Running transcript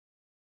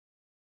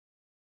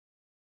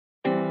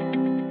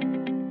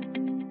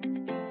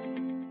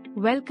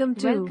Welcome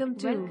to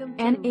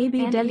NAB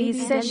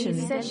Delhi's session,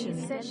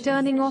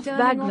 Turning Off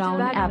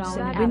Background Apps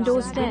in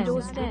Windows 10,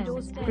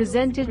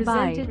 presented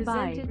by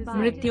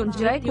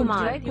Mrityunjay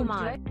Kumar.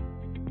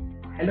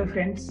 Hello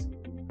friends,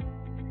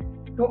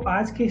 तो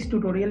आज के इस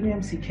tutorial में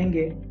हम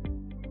सीखेंगे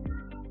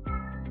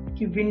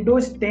कि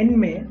विंडोज 10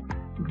 में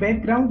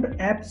बैकग्राउंड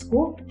एप्स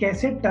को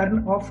कैसे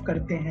टर्न ऑफ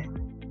करते हैं।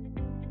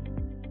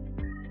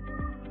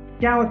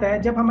 क्या होता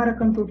है जब हमारा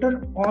कंप्यूटर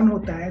ऑन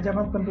होता है, जब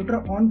हम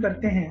कंप्यूटर ऑन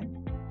करते हैं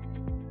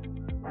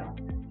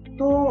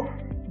तो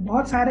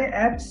बहुत सारे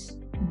ऐप्स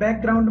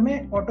बैकग्राउंड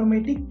में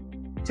ऑटोमेटिक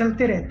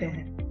चलते रहते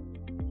हैं,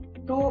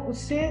 तो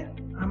उससे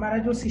हमारा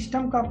जो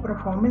सिस्टम का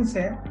परफॉर्मेंस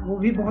है वो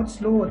भी बहुत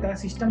स्लो होता है।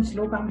 सिस्टम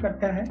स्लो काम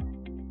करता है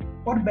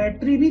और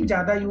बैटरी भी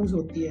ज़्यादा यूज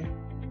होती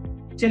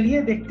है।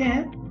 चलिए देखते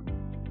हैं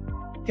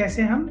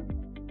कैसे हम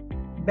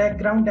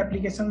बैकग्राउंड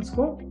एप्लीकेशंस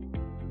को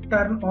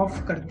टर्न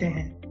ऑफ करते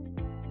हैं।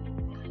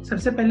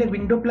 सबसे पहले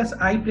विंडो प्लस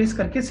आई प्रेस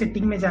करके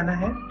सेटिंग में जाना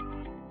है।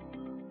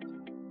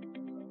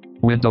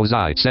 Windows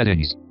I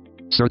settings.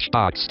 Search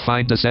box.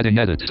 Find the setting.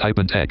 Edit. Type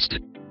in text.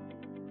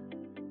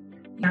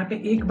 यहाँ पे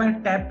एक बार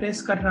टैब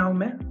प्रेस कर रहा हूँ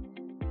मैं।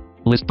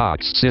 List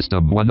box.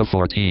 System 1 of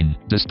 14.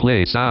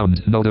 Display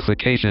sound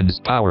notifications.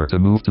 Power to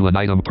move to an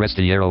item. Press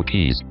the arrow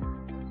keys.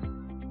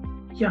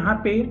 यहाँ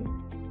पे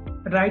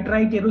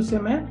right arrow से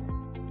मैं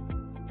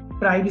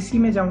प्राइवेसी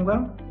में जाऊंगा।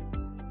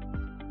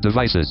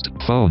 Devices,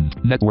 phone,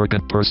 network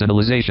and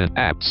personalization,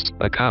 apps,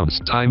 accounts,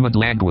 time and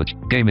language,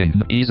 gaming,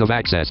 ease of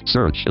access,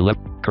 search,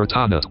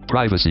 Cortana,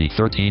 privacy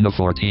 13 of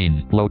 14,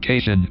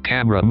 location,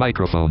 camera,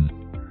 microphone.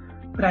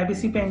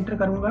 Privacy पे enter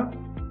करूंगा।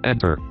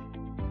 Enter.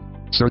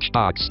 Search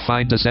box,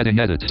 find the setting,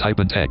 edit,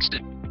 type in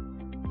text.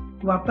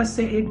 वापस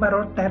से एक बार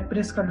और tab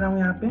press कर रहा हूँ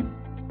यहाँ पे।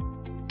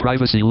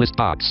 Privacy list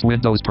box,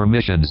 Windows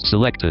permissions,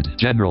 selected,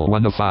 general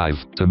 1 of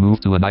 5, to move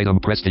to an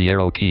item, press the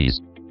arrow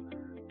keys.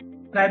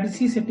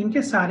 Privacy setting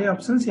के सारे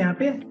ऑप्शंस यहाँ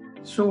पे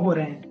शो हो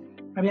रहे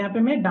हैं। अब यहाँ पे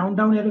मैं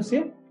डाउन एरो से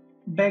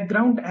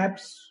बैकग्राउंड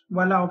एप्स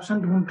वाला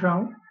ऑप्शन ढूंढ रहा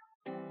हूँ।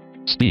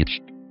 Speech,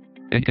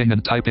 inking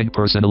and typing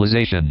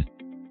personalization,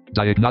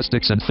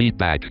 diagnostics and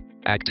feedback,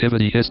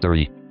 activity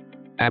history,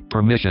 app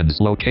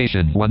permissions,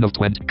 location 1 of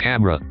 20,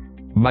 camera,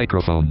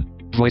 microphone,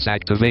 voice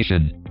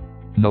activation,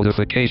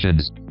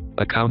 notifications,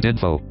 account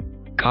info,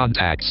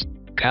 contacts,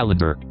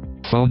 calendar,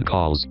 phone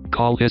calls,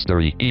 call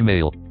history,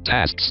 email,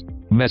 tasks,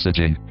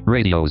 messaging,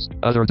 radios,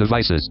 other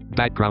devices,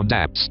 background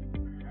apps.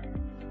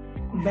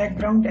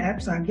 Background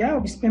apps आ गया।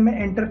 अब इस पे मैं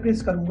enter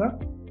press करूंगा।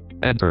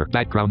 Enter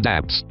background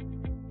apps.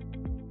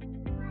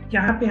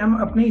 यहाँ पे हम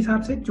अपने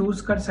हिसाब से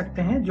चूज कर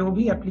सकते हैं जो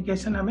भी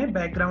एप्लीकेशन हमें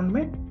बैकग्राउंड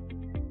में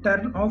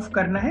टर्न ऑफ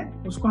करना है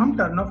उसको हम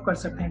टर्न ऑफ कर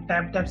सकते हैं।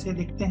 टैब से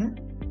देखते हैं।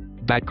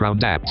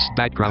 Background apps.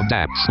 Background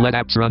apps. Let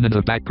apps run in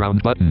the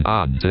background button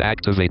on to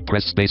activate.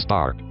 Press space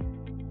bar.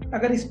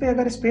 अगर इस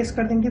पे स्पेस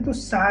कर देंगे तो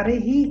सारे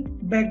ही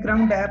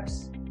बैकग्राउंड एप्स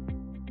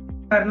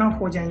टर्न ऑफ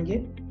हो जाएंगे।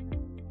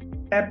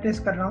 टैब प्रेस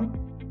कर रहा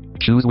हूँ।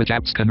 Choose which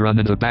apps can run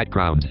in the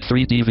background.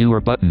 3D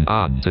viewer button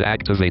on to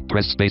activate.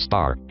 Press space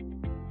bar.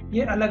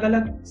 ये अलग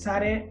अलग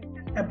सारे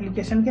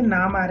एप्लीकेशन के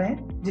नाम आ रहे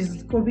हैं,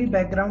 जिसको भी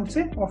बैकग्राउंड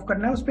से ऑफ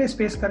करना है उस पे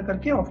स्पेस कर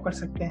करके ऑफ कर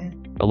सकते हैं।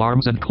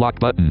 Alarms and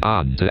clock button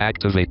on to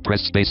activate.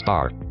 Press space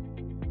bar.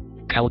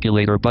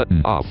 Calculator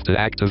button off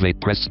to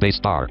activate. Press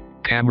space bar.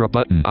 Camera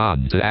button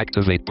on to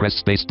activate. Press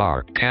space bar.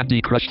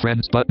 Candy Crush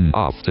Friends button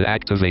off to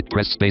activate.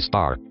 Press space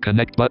bar.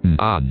 Connect button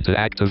on to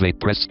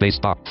activate. Press space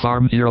bar.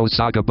 Farm Hero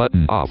Saga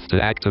button off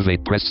to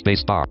activate. Press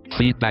space bar.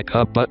 Feedback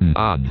Hub button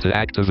on to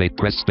activate.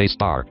 Press space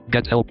bar.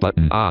 Get Help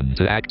button on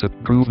to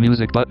activate. Groove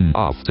Music button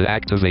off to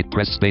activate.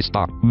 Press space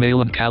bar.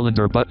 Mail and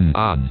Calendar button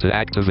on to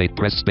activate.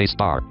 Press space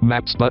bar.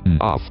 Maps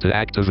button off to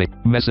activate.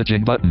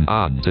 Messaging button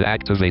on to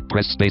activate.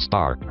 Press space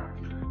bar.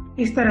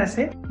 इस तरह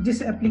से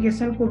जिस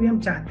application को भी हम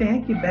चाहते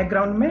हैं कि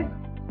बैकग्राउंड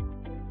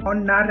में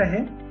ऑन ना रहे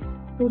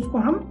तो उसको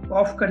हम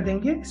ऑफ कर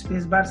देंगे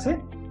स्पेस बार से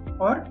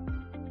और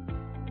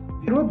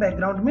फिर वो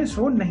बैकग्राउंड में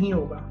शो नहीं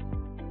होगा।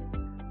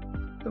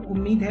 तो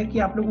उम्मीद है कि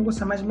आप लोगों को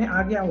समझ में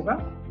आ गया होगा।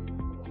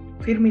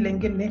 फिर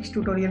मिलेंगे नेक्स्ट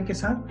ट्यूटोरियल के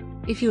साथ।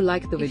 If you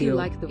like the video,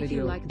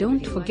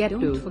 don't forget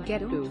to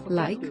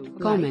like,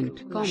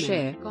 comment,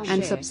 share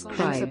and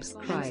subscribe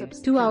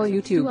to our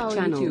YouTube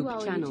channel.